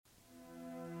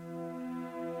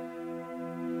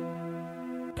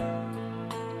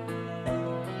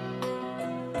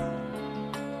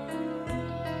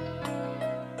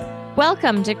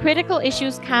Welcome to Critical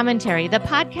Issues Commentary, the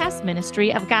podcast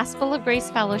ministry of Gospel of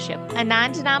Grace Fellowship, a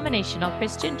non-denominational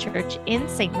Christian church in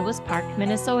St. Louis Park,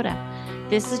 Minnesota.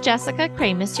 This is Jessica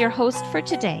Kramus, your host for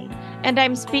today, and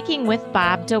I'm speaking with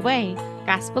Bob DeWay,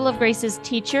 Gospel of Grace's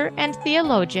teacher and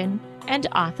theologian and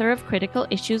author of Critical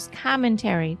Issues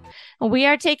Commentary. We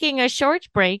are taking a short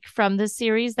break from the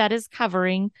series that is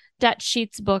covering Dutch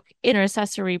Sheets' book,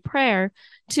 Intercessory Prayer,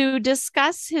 to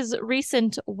discuss his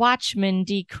recent Watchman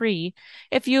decree.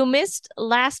 If you missed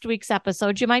last week's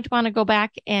episode, you might want to go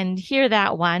back and hear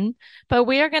that one. But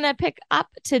we are going to pick up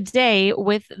today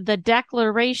with the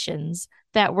declarations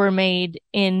that were made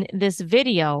in this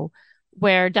video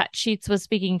where Dutch Sheets was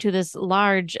speaking to this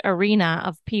large arena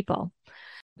of people.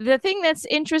 The thing that's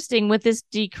interesting with this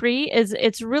decree is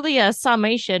it's really a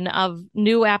summation of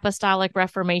New Apostolic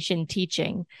Reformation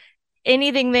teaching.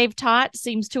 Anything they've taught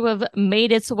seems to have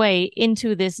made its way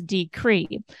into this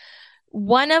decree.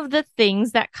 One of the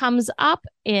things that comes up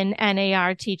in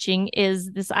NAR teaching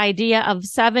is this idea of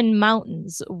 7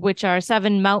 mountains, which are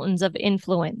 7 mountains of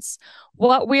influence.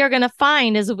 What we are going to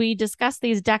find as we discuss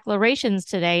these declarations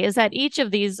today is that each of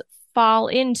these fall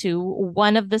into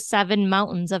one of the 7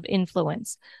 mountains of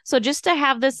influence. So just to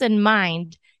have this in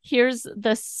mind, here's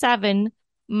the 7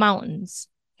 mountains.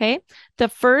 Okay. The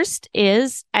first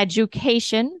is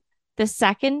education. The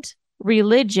second,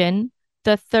 religion.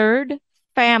 The third,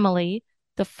 family.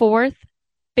 The fourth,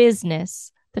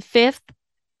 business. The fifth,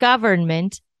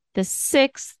 government. The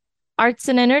sixth, arts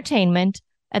and entertainment.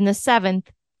 And the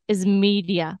seventh is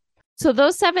media. So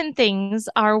those 7 things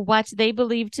are what they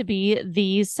believe to be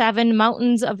the 7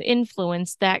 mountains of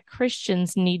influence that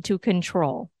Christians need to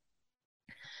control.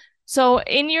 So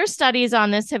in your studies on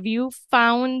this, have you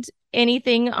found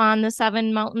anything on the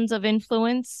 7 mountains of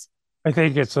influence? I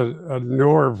think it's a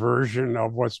newer version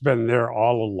of what's been there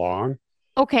all along.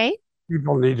 Okay.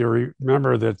 People need to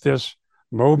remember that this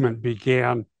movement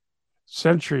began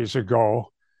centuries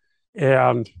ago,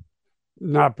 and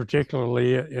not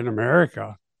particularly in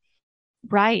America.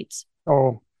 Right.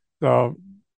 So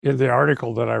in the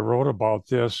article that I wrote about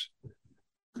this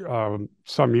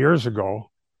some years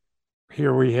ago,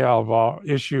 here we have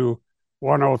issue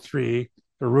 103,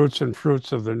 The Roots and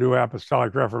Fruits of the New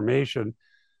Apostolic Reformation.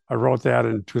 I wrote that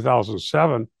in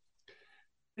 2007.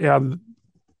 And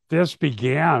this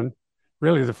began,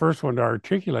 really the first one to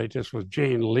articulate this was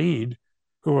Jane Lead,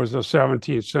 who was a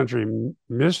 17th century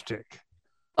mystic.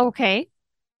 Okay.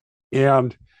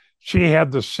 And she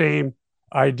had the same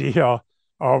idea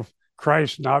of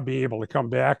Christ not being able to come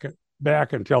back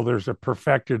until there's a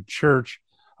perfected church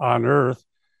on earth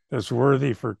that's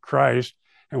worthy for Christ,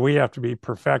 and we have to be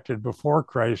perfected before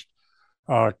Christ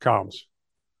comes.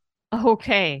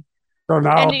 Okay. So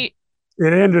now it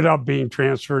ended up being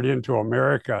transferred into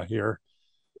America here.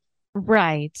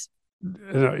 Right.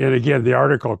 And again, the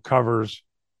article covers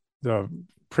the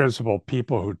principal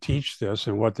people who teach this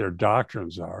and what their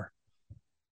doctrines are.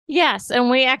 Yes, and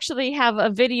we actually have a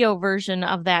video version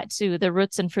of that too, The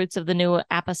Roots and Fruits of the New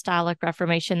Apostolic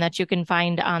Reformation, that you can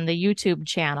find on the YouTube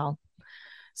channel.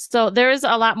 So there is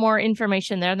a lot more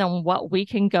information there than what we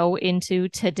can go into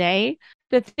today.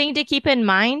 The thing to keep in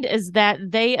mind is that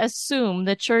they assume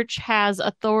the church has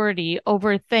authority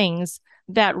over things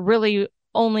that really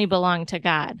only belong to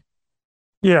God.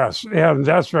 Yes, and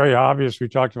that's very obvious. We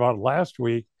talked about it last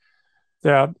week,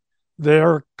 that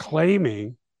they're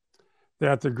claiming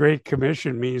that the Great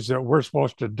Commission means that we're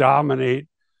supposed to dominate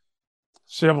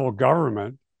civil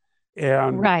government,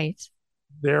 and right.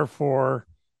 Therefore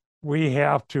we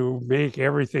have to make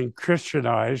everything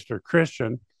Christianized or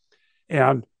Christian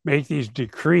and make these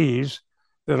decrees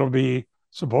that'll be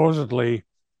supposedly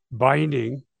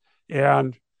binding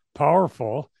and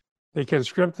powerful. They can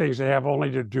script things that have only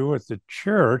to do with the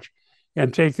church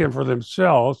and take them for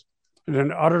themselves and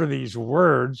then utter these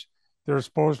words. They're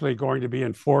supposedly going to be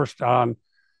enforced on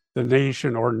the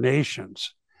nation or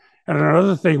nations. And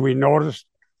another thing we noticed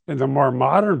in the more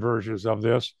modern versions of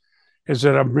this is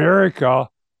that America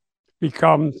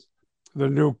becomes the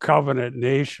new covenant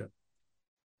nation.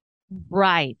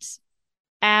 Right.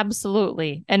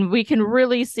 Absolutely. And we can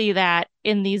really see that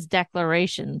in these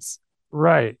declarations.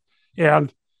 Right.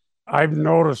 And I've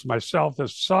noticed myself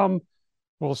that some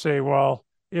will say, well,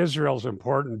 Israel's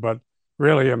important, but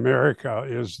really America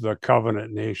is the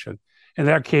covenant nation. And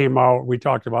that came out, we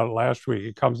talked about it last week.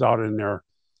 It comes out in their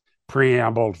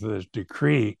preamble to this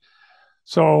decree.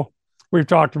 So we've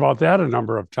talked about that a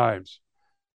number of times.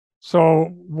 So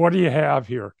what do you have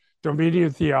here?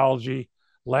 Dominion theology,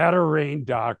 latter rain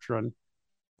doctrine,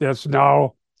 that's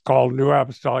now called New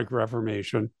Apostolic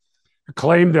Reformation, a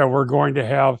claim that we're going to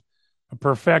have a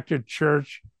perfected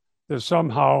church that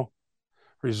somehow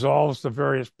resolves the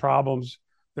various problems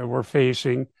that we're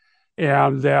facing,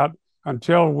 and that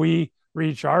until we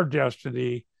reach our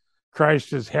destiny,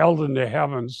 Christ is held in the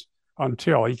heavens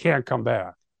until he can't come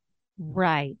back.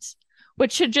 Right.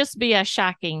 Which should just be a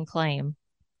shocking claim.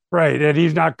 Right. And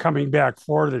he's not coming back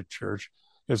for the church.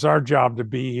 It's our job to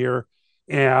be here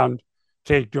and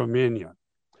take dominion.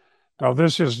 Now,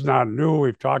 this is not new.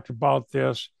 We've talked about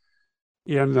this.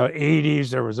 In the 80s,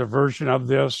 there was a version of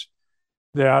this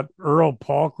that Earl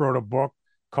Polk wrote a book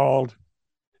called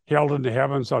Held in the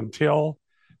Heavens Until.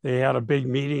 They had a big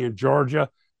meeting in Georgia,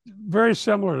 very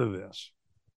similar to this.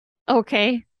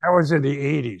 Okay. That was in the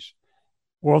 80s.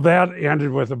 Well, that ended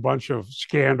with a bunch of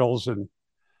scandals, and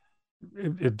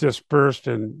it dispersed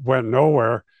and went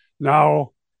nowhere.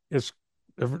 Now it's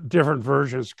different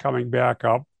versions coming back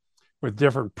up with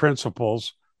different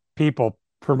principles, people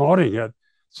promoting it.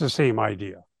 It's the same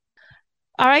idea.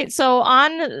 All right. So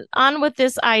on with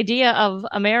this idea of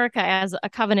America as a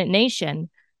covenant nation.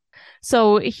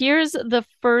 So here's the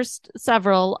first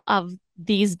several of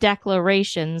these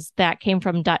declarations that came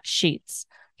from Dutch Sheets.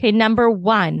 Okay, number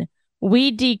 1,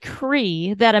 we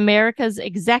decree that America's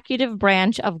executive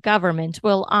branch of government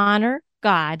will honor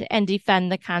God and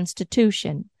defend the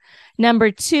Constitution.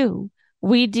 Number 2,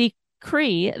 we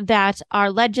decree that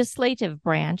our legislative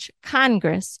branch,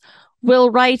 Congress,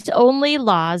 will write only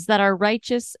laws that are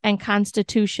righteous and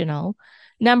constitutional.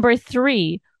 Number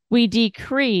 3, we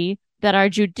decree that our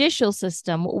judicial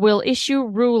system will issue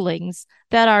rulings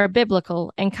that are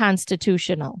biblical and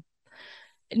constitutional.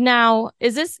 Now,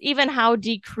 is this even how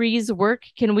decrees work?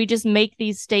 Can we just make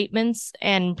these statements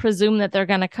and presume that they're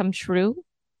going to come true?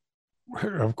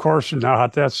 Of course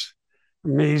not. That's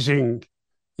amazing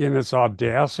in its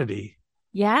audacity.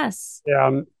 Yes.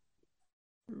 And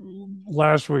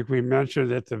last week we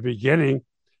mentioned at the beginning,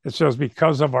 it says,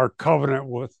 because of our covenant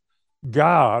with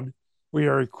God, we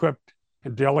are equipped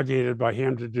and delegated by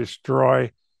him to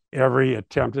destroy every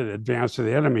attempted advance of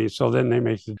the enemy. So then they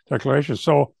make the declaration.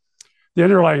 So the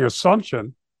underlying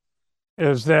assumption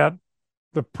is that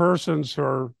the persons who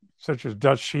are, such as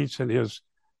Dutch Sheets and his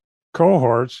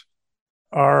cohorts,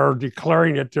 are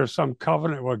declaring that there's some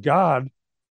covenant with God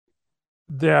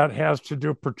that has to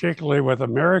do particularly with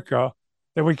America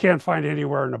that we can't find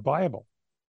anywhere in the Bible.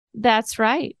 That's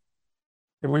right.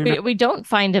 We don't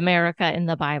find America in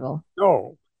the Bible.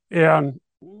 No. And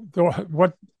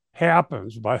what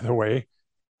happens, by the way,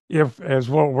 if, as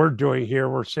what we're doing here,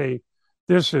 we're saying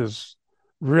this is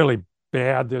really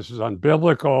bad, this is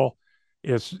unbiblical,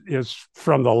 it's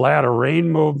from the latter rain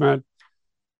movement,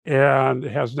 and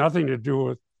it has nothing to do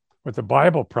with what the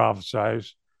Bible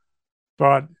prophesies.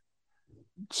 But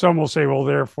some will say, well,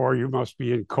 therefore you must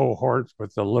be in cohort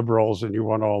with the liberals and you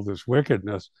want all this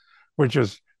wickedness, which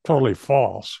is totally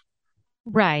false.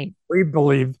 Right. We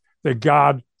believe that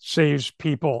God saves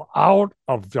people out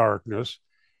of darkness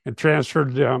and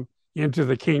transferred them into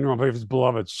the kingdom of his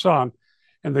beloved Son.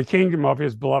 And the kingdom of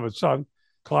his beloved Son,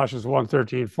 Colossians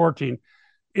 1:13-14,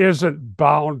 isn't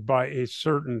bound by a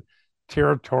certain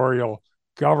territorial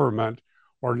government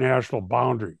or national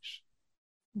boundaries.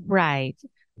 Right.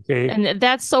 Okay. And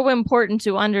that's so important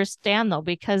to understand, though,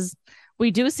 because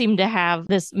we do seem to have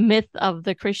this myth of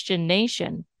the Christian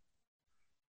nation.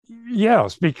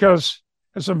 Yes, because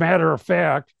as a matter of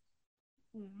fact,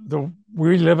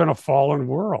 we live in a fallen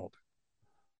world.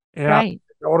 And right.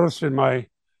 I noticed in my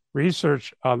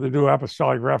research on the New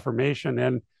Apostolic Reformation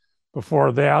and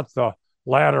before that, the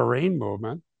latter rain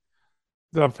movement,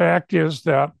 the fact is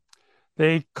that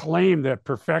they claim that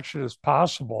perfection is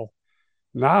possible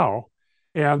now.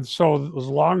 And so as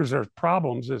long as there's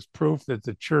problems, it's proof that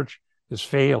the church is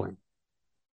failing.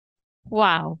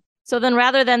 Wow. So then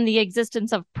rather than the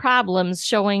existence of problems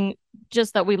showing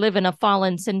just that we live in a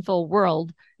fallen, sinful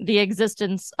world, the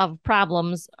existence of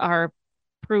problems are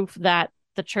proof that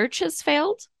the church has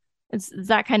failed? Is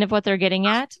that kind of what they're getting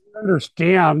at? I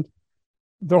understand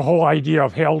the whole idea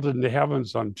of held in the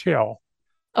heavens until.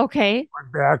 Okay.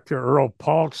 Going back to Earl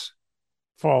Polk's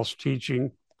false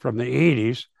teaching from the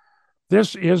 80s,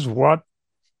 this is what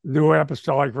New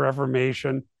Apostolic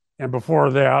Reformation, and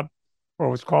before that, what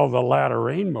was called the latter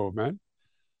rain movement,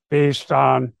 based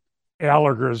on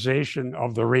allegorization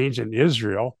of the rains in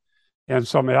Israel and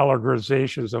some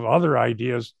allegorizations of other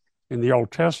ideas in the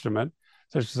Old Testament,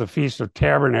 such as the Feast of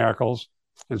Tabernacles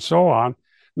and so on.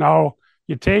 Now,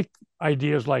 you take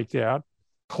ideas like that,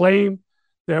 claim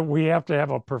that we have to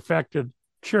have a perfected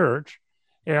church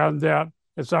and that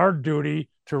it's our duty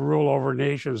to rule over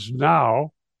nations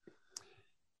now,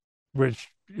 which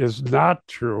is not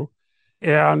true,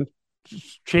 and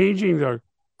changing the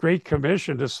Great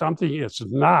Commission to something it's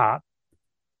not,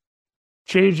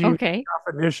 changing Okay.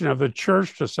 the definition of the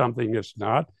church to something it's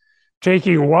not,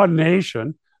 taking one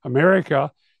nation,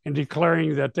 America, and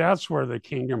declaring that that's where the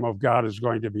kingdom of God is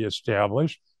going to be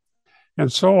established,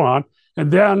 and so on.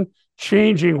 And then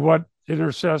changing what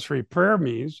intercessory prayer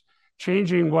means,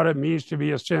 changing what it means to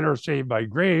be a sinner saved by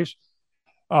grace,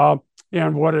 uh,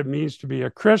 and what it means to be a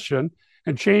Christian,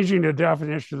 and changing the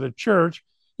definition of the church,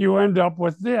 you end up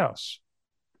with this.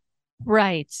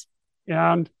 Right.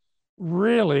 And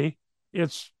really,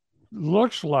 it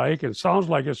looks like and sounds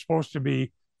like it's supposed to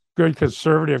be good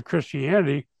conservative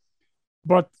Christianity,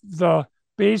 but the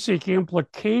basic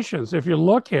implications, if you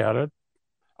look at it,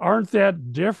 aren't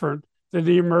that different than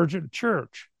the emergent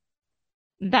church.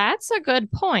 That's a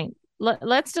good point.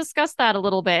 Let's discuss that a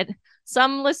little bit.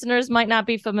 Some listeners might not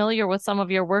be familiar with some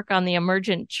of your work on the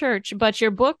emergent church, but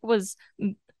your book was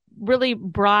really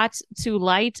brought to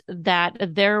light that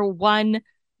their one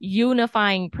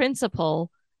unifying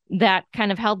principle that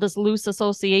kind of held this loose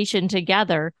association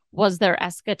together was their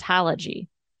eschatology.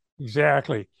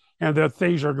 Exactly. And that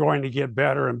things are going to get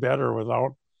better and better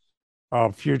without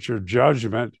future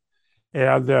judgment.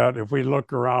 And that if we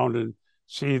look around and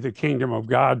see the kingdom of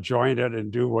God join it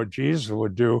and do what Jesus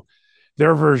would do,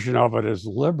 their version of it is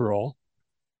liberal.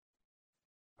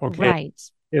 Okay. Right.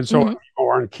 And so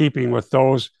more in keeping with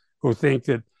those who think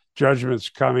that judgment's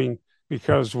coming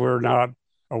because we're not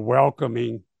a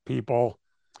welcoming people.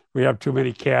 We have too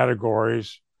many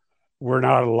categories. We're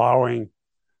not allowing,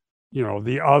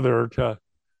 the other to,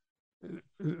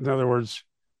 in other words,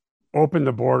 open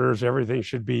the borders. Everything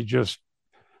should be just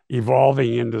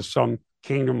evolving into some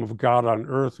kingdom of God on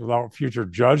earth without future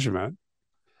judgment.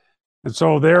 And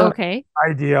so their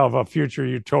idea of a future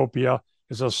utopia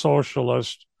is a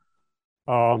socialist,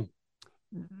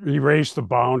 erase the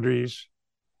boundaries,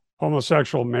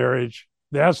 homosexual marriage.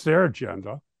 That's their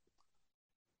agenda.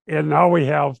 And now we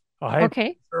have a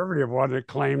hyper-conservative one that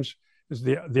claims is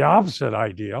the opposite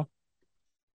idea,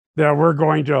 that we're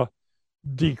going to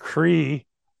decree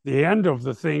the end of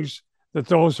the things that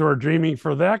those who are dreaming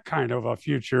for that kind of a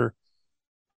future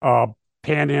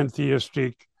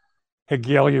panentheistic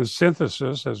Hegelian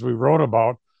synthesis, as we wrote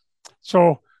about.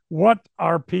 So what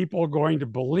are people going to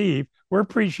believe? We're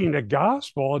preaching the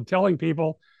gospel and telling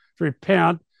people to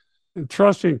repent and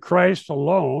trust in Christ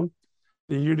alone,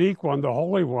 the unique one, the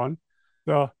holy one,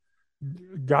 the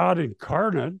God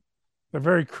incarnate, the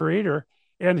very creator.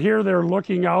 And here they're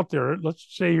looking out there. Let's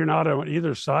say you're not on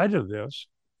either side of this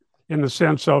in the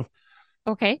sense of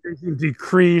making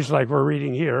decrees like we're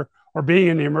reading here, or being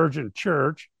in the emergent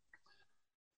church,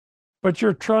 but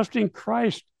you're trusting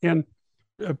Christ in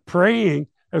praying,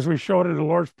 as we showed in the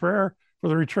Lord's Prayer, for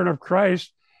the return of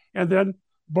Christ. And then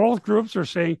both groups are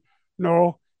saying,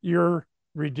 no, you're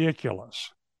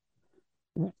ridiculous.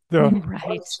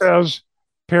 One says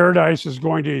paradise is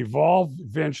going to evolve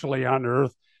eventually on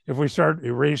earth if we start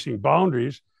erasing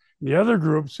boundaries. And the other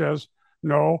group says,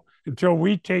 no, until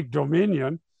we take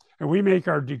dominion and we make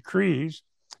our decrees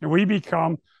and we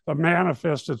become the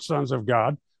manifested sons of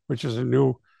God, which is a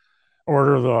new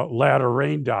order of the latter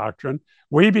rain doctrine.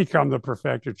 We become the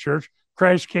perfected church.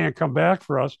 Christ can't come back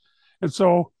for us. And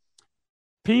so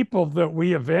people that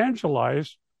we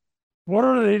evangelize, what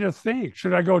are they to think?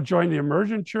 Should I go join the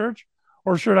emergent church,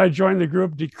 or should I join the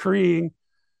group decreeing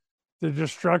the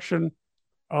destruction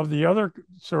of the other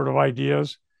sort of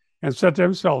ideas and set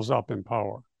themselves up in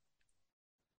power?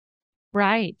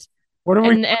 Right.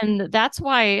 And that's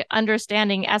why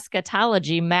understanding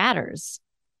eschatology matters.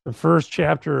 The first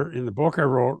chapter in the book I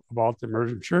wrote about the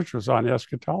emergent church was on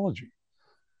eschatology.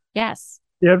 Yes.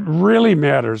 It really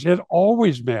matters. It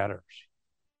always matters.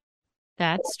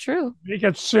 That's true. Make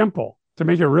it simple, to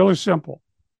make it really simple.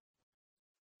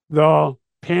 The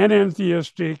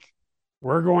panentheistic,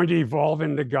 we're going to evolve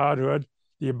into godhood.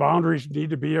 The boundaries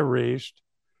need to be erased.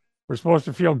 We're supposed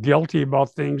to feel guilty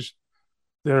about things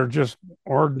that are just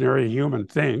ordinary human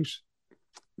things.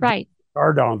 Right.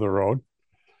 Far down the road.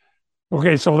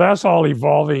 Okay, so that's all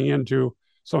evolving into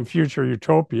some future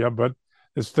utopia, but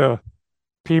it's the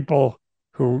people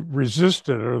who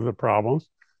resisted are the problems.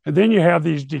 And then you have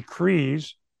these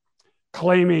decrees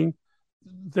claiming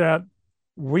that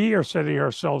we are setting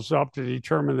ourselves up to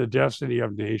determine the destiny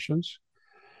of nations.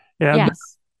 And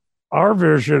our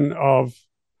vision of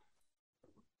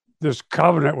this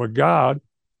covenant with God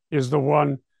is the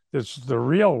one that's the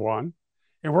real one.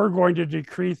 And we're going to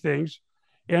decree things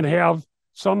and have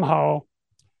somehow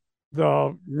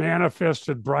the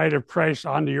manifested bride of Christ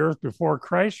on the earth before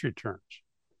Christ returns.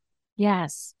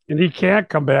 Yes. And he can't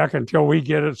come back until we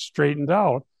get it straightened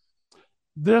out.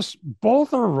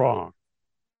 Both are wrong.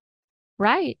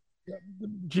 Right.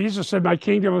 Jesus said, my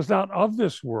kingdom is not of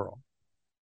this world.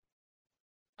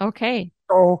 Okay.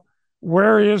 So,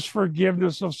 where is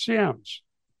forgiveness of sins?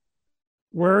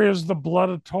 Where is the blood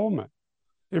atonement?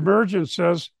 Emergence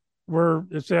says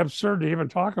it's absurd to even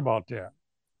talk about that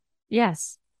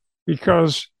Yes.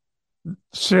 because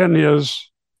sin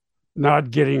is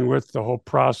not getting with the whole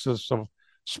process of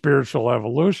spiritual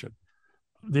evolution.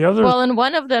 The other, Well, and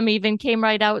one of them even came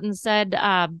right out and said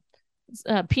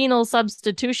penal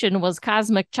substitution was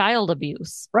cosmic child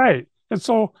abuse. right. And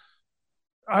so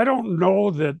I don't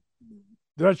know that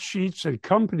Dutch Sheets and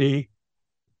Company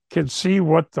can see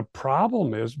what the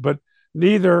problem is, but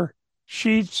neither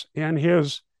Sheets and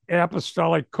his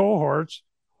apostolic cohorts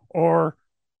or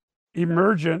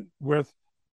Emergent with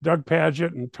Doug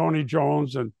Pagitt and Tony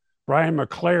Jones and Brian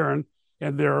McLaren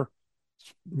and their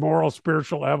moral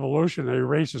spiritual evolution, they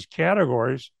racist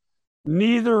categories,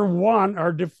 neither one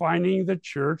are defining the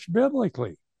church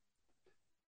biblically.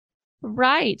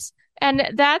 Right.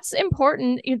 And that's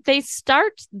important. They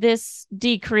start this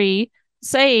decree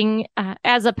saying,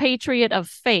 as a patriot of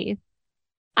faith,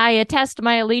 I attest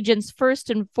my allegiance first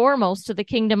and foremost to the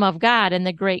kingdom of God and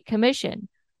the Great Commission.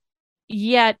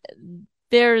 Yet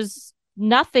there's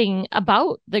nothing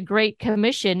about the Great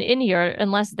Commission in here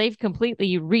unless they've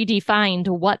completely redefined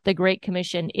what the Great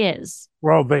Commission is.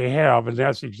 Well, they have, and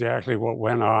that's exactly what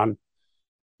went on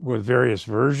with various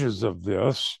versions of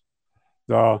this.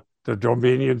 The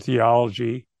dominion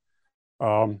theology.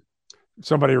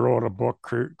 Somebody wrote a book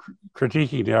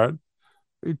critiquing that,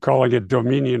 calling it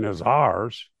 "Dominion is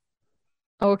Ours."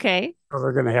 Okay. So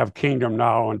they're going to have kingdom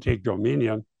now and take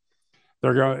dominion.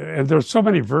 They're going, and there's so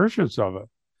many versions of it.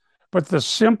 But the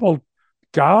simple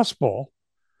gospel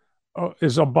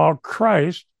is about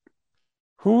Christ,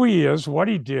 who he is, what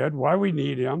he did, why we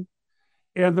need him,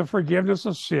 and the forgiveness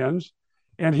of sins,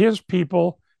 and his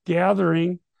people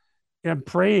gathering and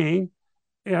praying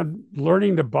and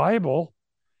learning the Bible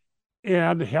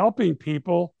and helping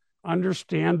people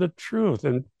understand the truth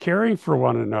and caring for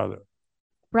one another.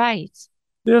 Right.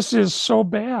 This is so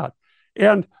bad.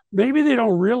 And maybe they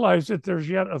don't realize that there's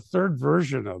yet a third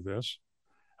version of this.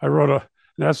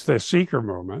 That's the seeker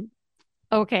movement.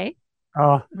 Okay.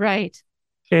 Right.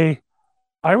 Okay.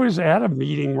 I was at a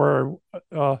meeting where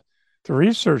to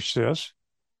research this,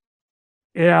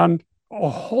 and a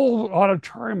whole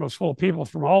auditorium was full of people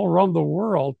from all around the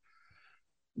world,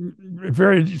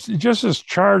 very just as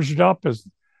charged up, as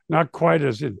not quite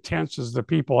as intense as the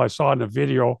people I saw in the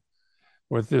video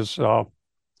with this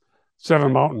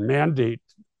Seven Mountain Mandate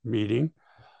meeting.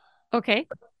 Okay.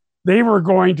 They were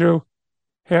going to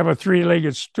have a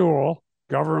three-legged stool,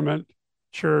 government,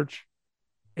 church,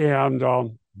 and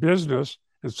business,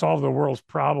 and solve the world's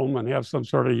problem and have some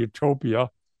sort of utopia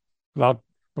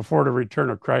before the return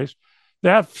of Christ.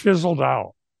 That fizzled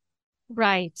out.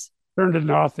 Right. Turned to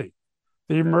nothing.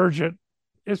 The emergent,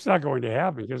 it's not going to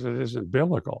happen because it isn't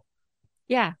biblical.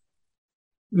 Yeah.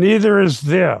 Neither is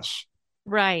this.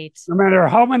 Right. No matter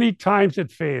how many times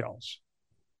it fails.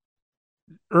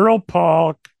 Earl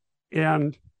Polk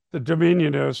and the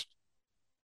Dominionist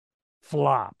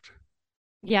flopped.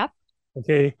 Yep.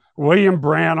 Okay. William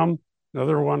Branham,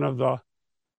 another one of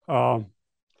the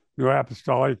New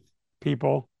Apostolic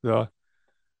people, the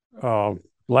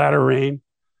latter rain,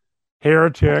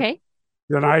 heretic, Okay.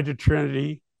 denied the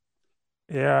Trinity,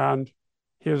 and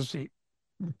his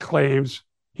claims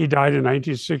he died in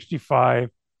 1965,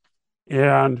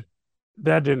 and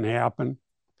that didn't happen.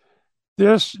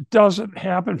 This doesn't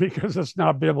happen because it's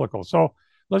not biblical. So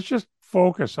let's just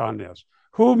focus on this.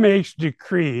 Who makes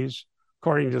decrees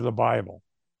according to the Bible?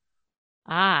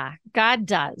 God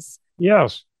does.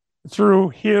 Yes, through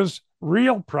his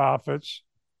real prophets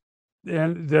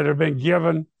and that have been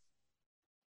given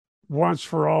once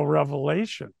for all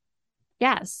revelation.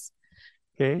 Yes.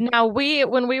 Okay. Now,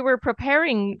 when we were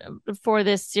preparing for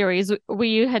this series,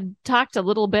 we had talked a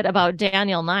little bit about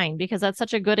Daniel 9 because that's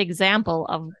such a good example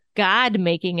of God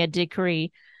making a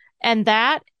decree. And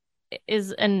that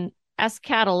is an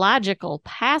eschatological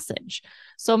passage.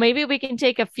 So maybe we can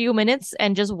take a few minutes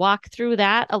and just walk through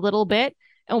that a little bit,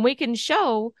 and we can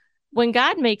show when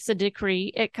God makes a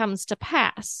decree, it comes to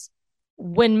pass.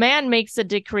 When man makes a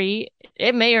decree,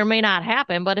 it may or may not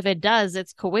happen, but if it does,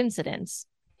 it's coincidence.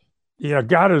 Yeah,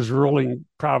 God is ruling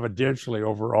providentially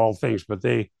over all things, but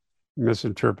they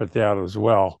misinterpret that as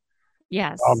well.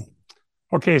 Yes.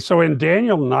 Okay, so in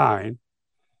Daniel 9,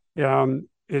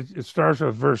 it starts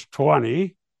with verse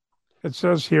 20. It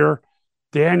says here,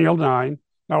 Daniel 9,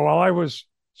 now while I was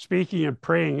speaking and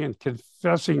praying and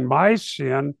confessing my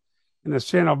sin and the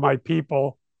sin of my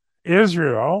people,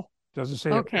 Israel, doesn't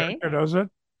say okay. America, does it?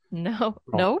 No.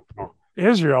 Nope.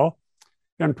 Israel,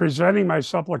 and presenting my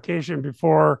supplication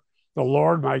before the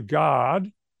Lord my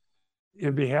God,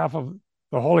 in behalf of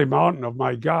the holy mountain of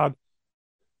my God,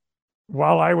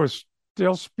 while I was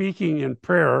still speaking in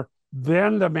prayer,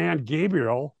 then the man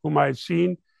Gabriel, whom I had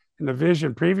seen in the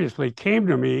vision previously, came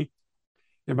to me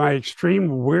in my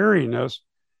extreme weariness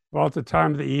about the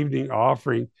time of the evening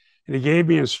offering. And he gave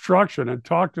me instruction and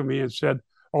talked to me and said,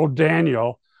 "Oh,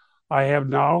 Daniel, I have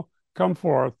now come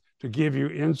forth to give you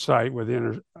insight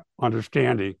with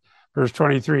understanding." Verse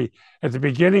 23, at the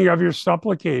beginning of your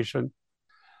supplication,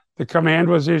 the command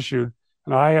was issued,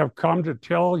 and I have come to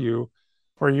tell you,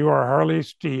 for you are highly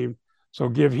esteemed. So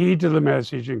give heed to the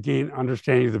message and gain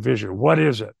understanding of the vision. What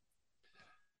is it?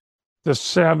 The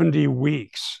 70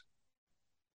 weeks.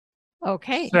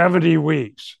 Okay. 70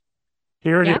 weeks.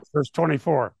 Here it Yep. is, verse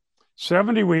 24.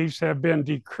 70 weeks have been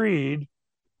decreed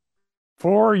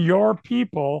for your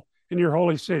people in your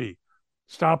holy city.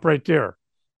 Stop right there.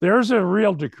 There's a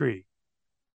real decree.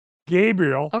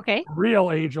 Gabriel, Okay.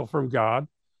 real angel from God,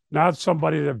 not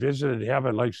somebody that visited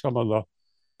heaven like some of the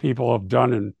people have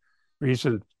done in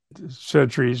recent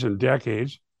centuries and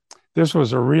decades. This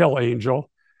was a real angel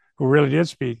who really did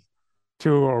speak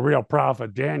to a real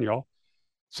prophet, Daniel.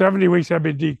 70 weeks have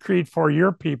been decreed for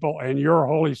your people and your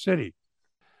holy city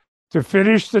to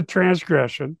finish the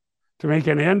transgression, to make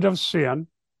an end of sin,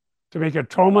 to make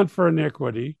atonement for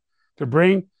iniquity, to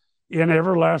bring in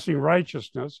everlasting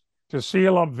righteousness, to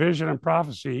seal up vision and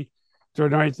prophecy, to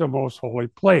anoint the most holy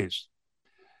place.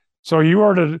 So you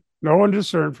are to know and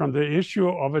discern from the issue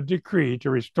of a decree to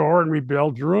restore and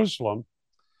rebuild Jerusalem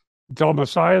until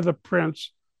Messiah the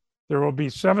Prince. There will be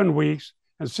 7 weeks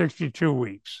and 62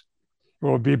 weeks. It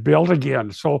will be built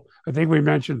again. So I think we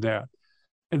mentioned that.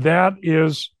 And that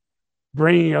is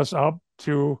bringing us up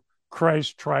to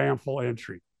Christ's triumphal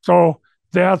entry. So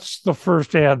that's the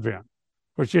first advent,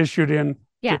 which issued in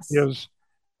his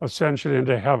ascension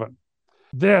into heaven.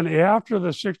 Then after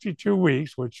the 62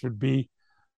 weeks, which would be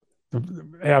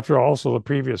after also the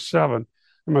previous 7,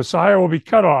 the Messiah will be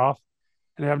cut off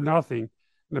and have nothing.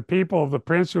 And the people of the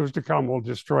prince who is to come will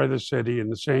destroy the city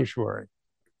and the sanctuary.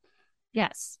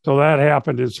 Yes. So that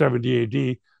happened in 70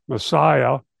 AD.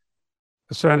 Messiah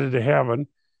ascended to heaven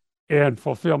and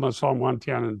fulfillment Psalm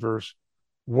 110 and verse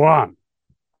 1.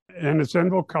 And its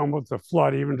end will come with the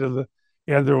flood, even to the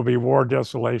end there will be war,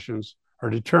 desolations are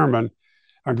determined.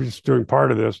 I'm just doing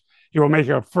part of this. He will make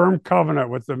a firm covenant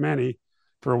with the many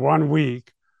for 1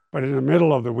 week, but in the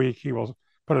middle of the week, he will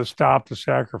put a stop to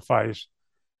sacrifice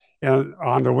and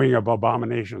on the wing of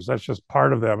abominations. That's just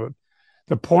part of that. But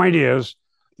the point is,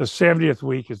 the 70th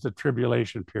week is the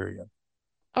tribulation period.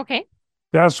 Okay.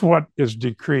 That's what is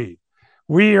decreed.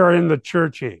 We are in the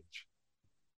church age.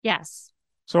 Yes.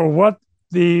 So what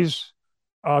these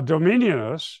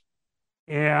dominionists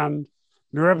and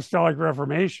New Apostolic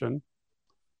Reformation,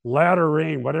 latter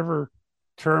rain, whatever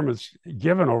term is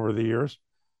given over the years,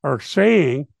 are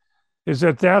saying is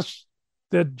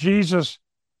that Jesus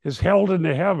is held in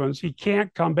the heavens. He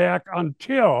can't come back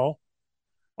until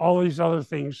all these other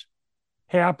things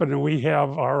happen and we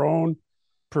have our own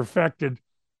perfected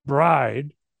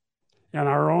bride and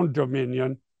our own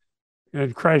dominion,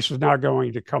 and Christ is not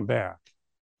going to come back.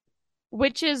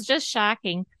 Which is just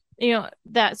shocking.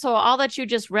 So all that you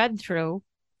just read through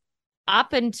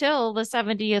up until the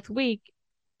 70th week,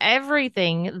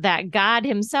 everything that God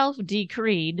himself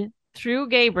decreed through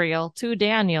Gabriel to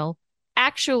Daniel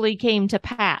actually came to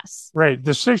pass. Right.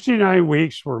 The 69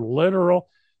 weeks were literal,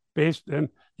 based, and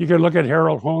you can look at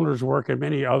Harold Hoehner's work, and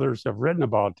many others have written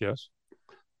about this.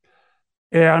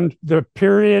 And the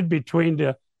period between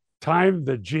the time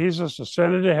that Jesus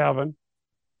ascended to heaven,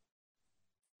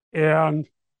 and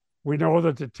we know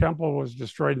that the temple was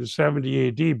destroyed in 70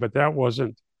 AD, but that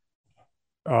wasn't,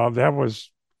 that was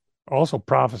also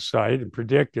prophesied and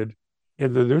predicted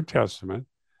in the New Testament.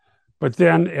 But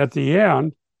then at the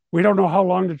end, we don't know how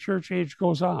long the church age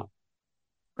goes on.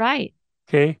 Right.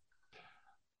 Okay.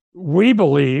 We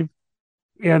believe,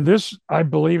 and this I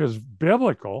believe is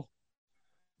biblical,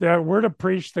 that we're to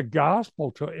preach the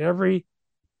gospel to every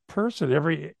person,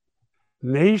 every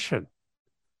nation,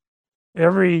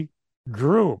 every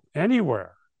group,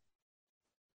 anywhere.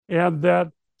 And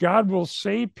that God will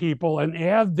save people and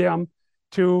add them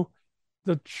to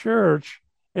the church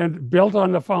and built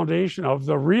on the foundation of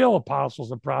the real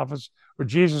apostles and prophets with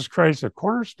Jesus Christ, the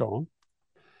cornerstone.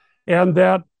 And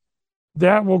that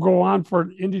will go on for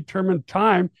an indeterminate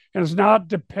time and is not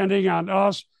depending on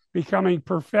us becoming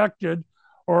perfected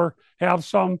or have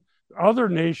some other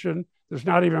nation that's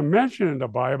not even mentioned in the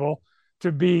Bible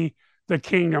to be the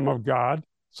kingdom of God,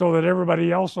 so that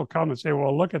everybody else will come and say,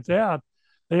 well, look at that.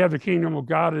 They have the kingdom of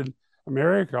God in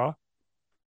America,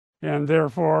 and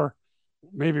therefore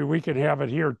maybe we can have it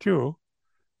here too.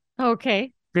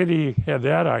 Okay. Pity had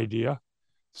that idea.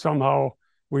 Somehow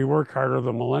we work harder,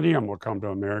 the millennium will come to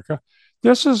America.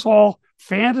 This is all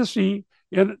fantasy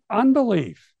and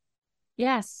unbelief.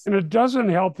 Yes. And it doesn't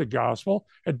help the gospel.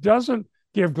 It doesn't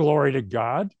give glory to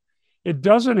God. It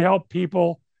doesn't help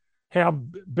people have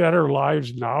better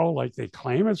lives now like they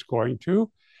claim it's going to.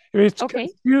 It's Okay.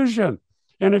 confusion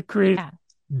and it creates Yeah.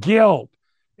 guilt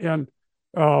and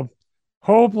uh,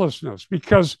 hopelessness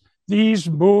because these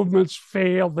movements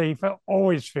fail. They've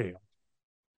always failed.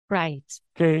 Right.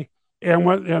 Okay.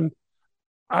 And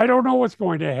I don't know what's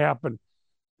going to happen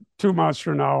 2 months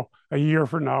from now, a year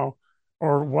from now,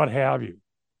 or what have you.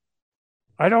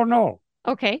 I don't know.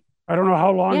 Okay. I don't know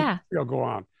how long Yeah. it'll go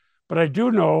on, but I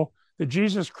do know that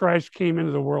Jesus Christ came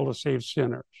into the world to save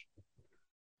sinners.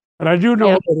 And I do know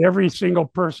Yep. that every single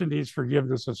person needs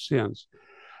forgiveness of sins.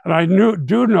 And I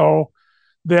do know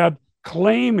that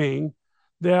claiming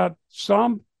that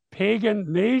some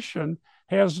pagan nation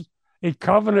has a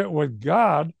covenant with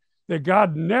God that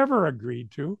God never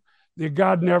agreed to, that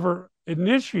God never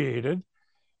initiated,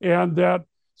 and that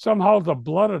somehow the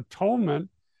blood atonement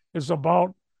is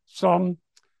about some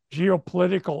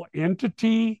geopolitical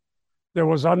entity that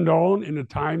was unknown in the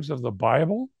times of the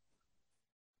Bible.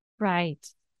 Right.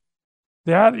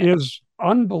 That is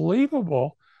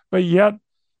unbelievable. But yet,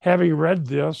 having read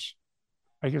this,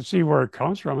 I can see where it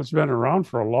comes from. It's been around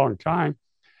for a long time.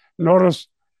 Notice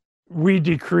we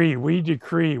decree, we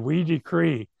decree, we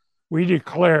decree, we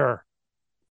declare,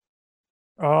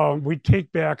 we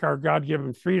take back our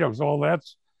God-given freedoms. All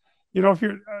that's, if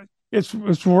you're,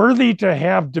 it's worthy to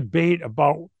have debate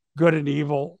about good and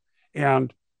evil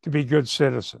and to be good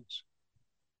citizens.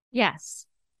 Yes.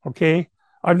 Okay,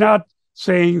 I'm not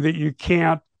saying that you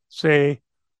can't say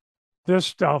this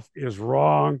stuff is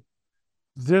wrong.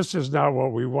 This is not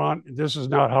what we want. This is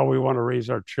not how we want to raise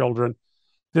our children.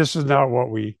 This is not what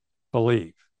we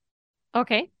believe.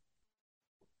 Okay.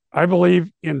 I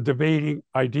believe in debating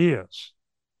ideas,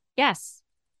 Yes.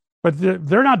 but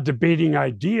they're not debating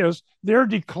ideas. They're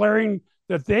declaring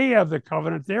that they have the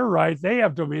covenant, they're right, they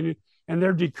have dominion, and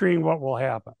they're decreeing what will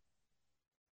happen.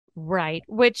 Right.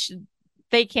 Which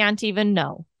they can't even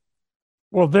know.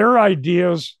 Well, their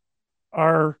ideas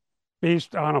are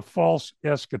based on a false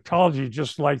eschatology,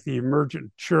 just like the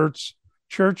emergent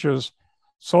churches,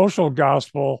 social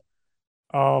gospel,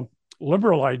 uh,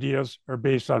 liberal ideas are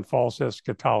based on false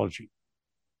eschatology.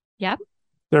 Yep.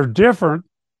 They're different,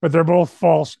 but they're both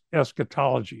false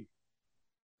eschatology.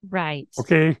 Right.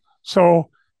 Okay,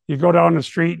 so you go down the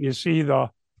street and you see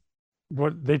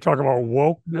what they talk about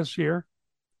wokeness here.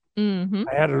 Mm-hmm.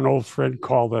 I had an old friend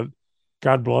called it,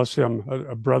 God bless him,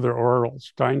 a brother Oral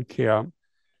Steinkamp.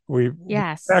 In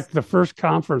Yes. fact, the first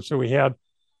conference that we had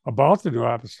about the New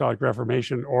Apostolic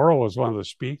Reformation, Oral was one of the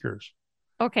speakers.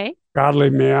 Okay. Godly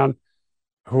man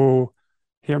who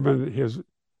him and his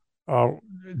uh,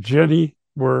 Jenny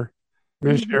were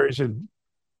Mm-hmm. missionaries in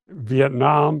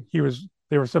Vietnam. They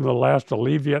were some of the last to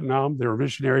leave Vietnam. They were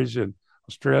missionaries in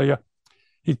Australia.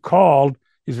 He called.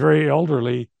 He's very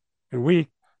elderly and weak,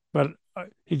 but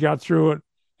he got through it.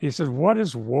 He said, "What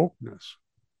is wokeness?"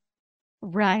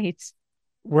 Right.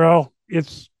 Well,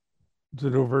 it's the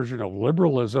new version of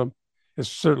liberalism. It's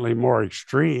certainly more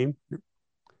extreme,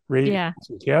 rating Yeah.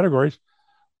 some categories.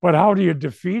 But how do you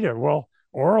defeat it? Well,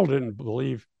 Oral didn't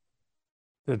believe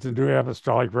that the New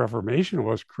Apostolic Reformation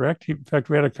was correct. In fact,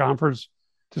 we had a conference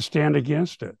to stand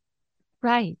against it.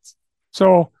 Right.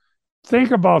 So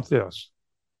think about this.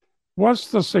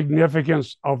 What's the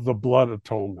significance of the blood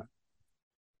atonement?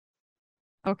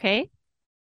 Okay.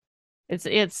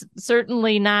 It's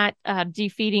certainly not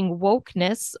defeating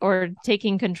wokeness or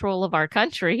taking control of our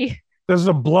country. Does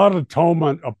the blood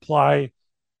atonement apply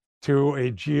to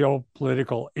a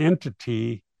geopolitical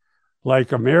entity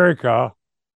like America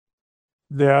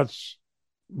that's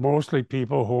mostly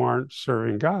people who aren't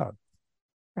serving God?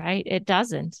 Right. It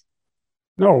doesn't.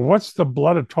 No, what's the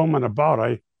blood atonement about?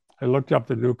 I looked up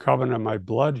the new covenant in my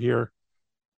blood here,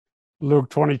 Luke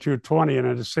 22:20, and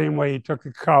in the same way he took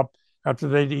the cup after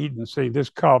they'd eaten, saying, "This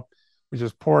cup, which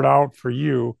is poured out for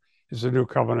you, is the new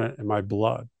covenant in my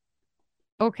blood."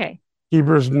 Okay.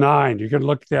 Hebrews 9, you can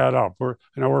look that up. I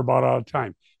know we're about out of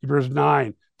time. Hebrews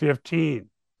 9:15.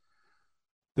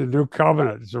 The new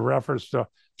covenant is a reference to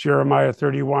Jeremiah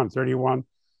 31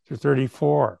 to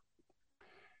 34.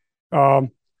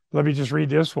 Let me just read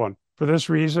this one. For this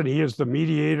reason, he is the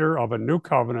mediator of a new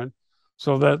covenant,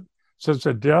 so that since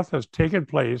a death has taken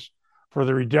place for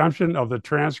the redemption of the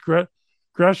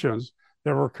transgressions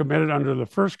that were committed under the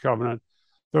first covenant,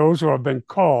 those who have been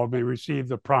called may receive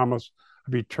the promise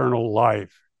of eternal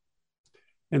life.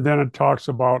 And then it talks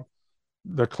about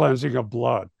the cleansing of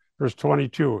blood. Verse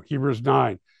 22, Hebrews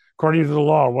 9. According to the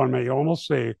law, one may almost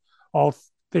say all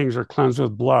things are cleansed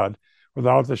with blood.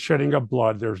 Without the shedding of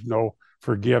blood, there's no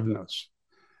forgiveness.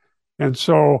 And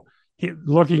so,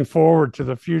 looking forward to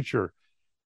the future,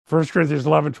 1 Corinthians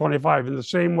 11:25, in the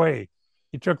same way,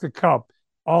 he took the cup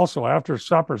also after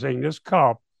supper, saying, this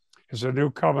cup is a new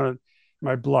covenant in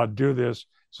my blood. Do this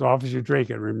as often as you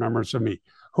drink it in remembrance of me.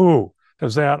 Who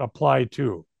does that apply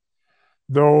to?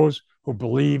 Those who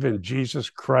believe in Jesus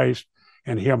Christ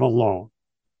and him alone.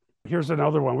 Here's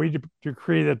another one. We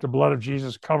decree that the blood of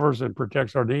Jesus covers and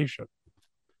protects our nation.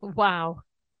 Wow.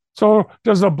 So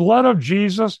does the blood of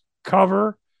Jesus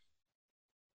cover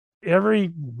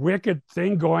every wicked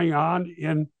thing going on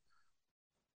in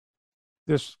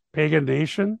this pagan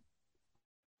nation?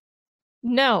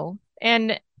 No.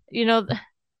 And,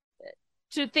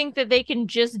 to think that they can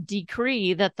just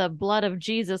decree that the blood of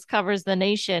Jesus covers the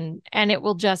nation and it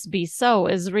will just be so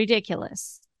is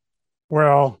ridiculous.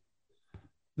 Well,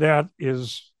 that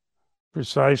is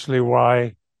precisely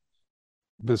why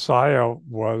Messiah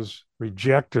was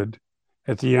rejected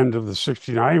at the end of the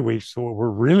 69 weeks, so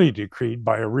were really decreed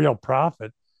by a real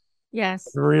prophet. Yes.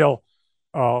 A real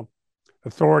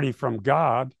authority from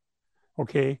God,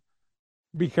 okay,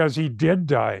 because he did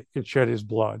die and shed his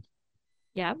blood.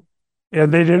 Yeah.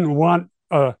 And they didn't want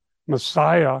a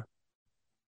Messiah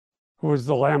who is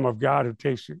the Lamb of God who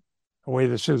takes away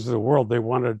the sins of the world. They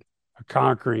wanted a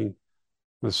conquering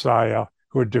Messiah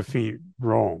who would defeat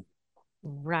Rome.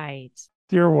 Right.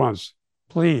 Dear ones,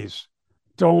 please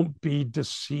don't be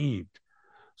deceived.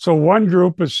 So one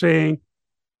group is saying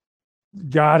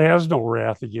God has no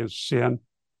wrath against sin.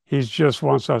 He just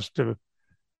wants us to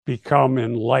become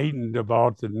enlightened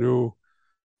about the new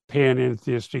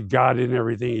panentheistic God in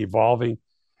everything, evolving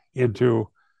into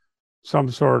some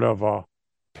sort of a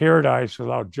paradise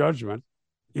without judgment,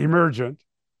 emergent.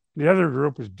 The other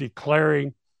group is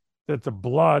declaring that the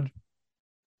blood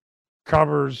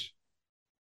covers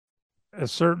a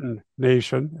certain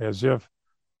nation as if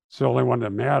it's the only one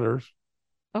that matters.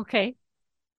 Okay.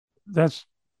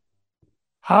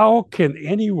 How can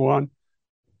anyone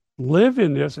live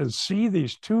in this and see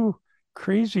these two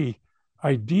crazy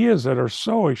ideas that are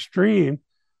so extreme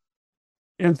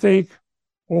and think,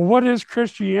 well, what is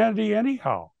Christianity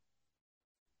anyhow?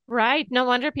 Right. No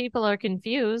wonder people are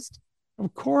confused.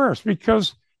 Of course,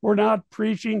 because we're not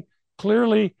preaching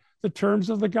clearly the terms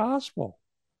of the gospel.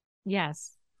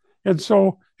 Yes. And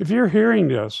so if you're hearing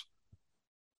this,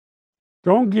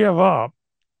 don't give up.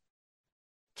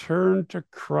 Turn to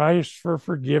Christ for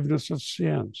forgiveness of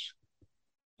sins.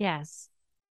 Yes.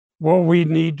 What we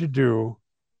need to do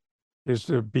is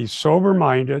to be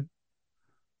sober-minded,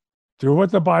 do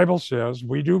what the Bible says.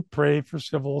 We do pray for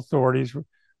civil authorities.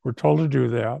 We're told to do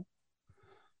that.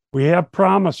 We have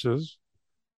promises.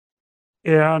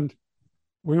 And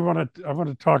I want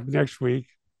to talk next week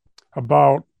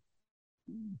about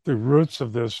the roots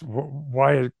of this,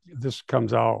 why this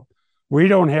comes out. We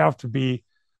don't have to be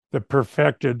the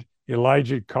perfected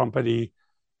Elijah company,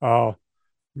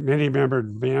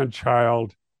 many-membered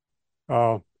man-child,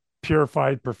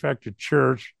 purified, perfected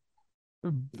church,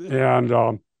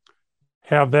 and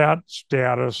have that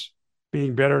status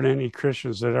being better than any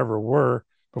Christians that ever were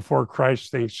before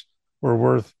Christ thinks we're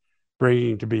worth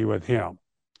bringing to be with him.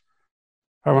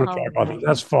 I want to talk about that.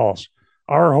 That's false.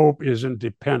 Our hope isn't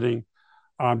depending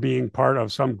on being part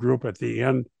of some group at the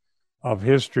end of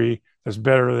history that's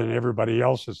better than everybody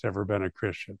else that's ever been a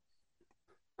Christian.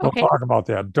 We'll talk about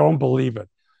that. Don't believe it.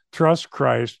 Trust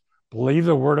Christ, believe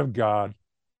the word of God,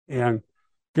 and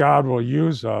God will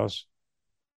use us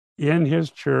in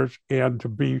his church and to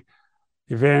be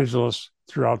evangelists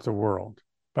throughout the world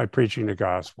by preaching the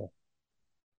gospel.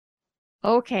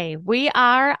 Okay, we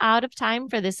are out of time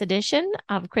for this edition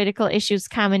of Critical Issues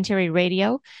Commentary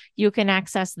Radio. You can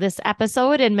access this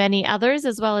episode and many others,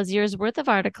 as well as years worth of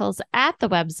articles at the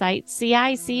website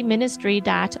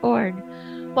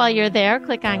cicministry.org. While you're there,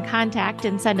 click on Contact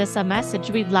and send us a message.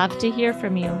 We'd love to hear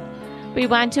from you. We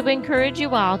want to encourage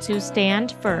you all to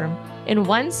stand firm in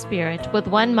one spirit, with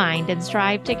one mind, and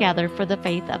strive together for the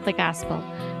faith of the gospel.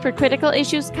 For Critical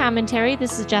Issues Commentary,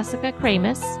 this is Jessica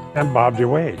Kramus and Bob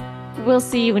DeWade. We'll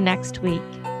see you next week.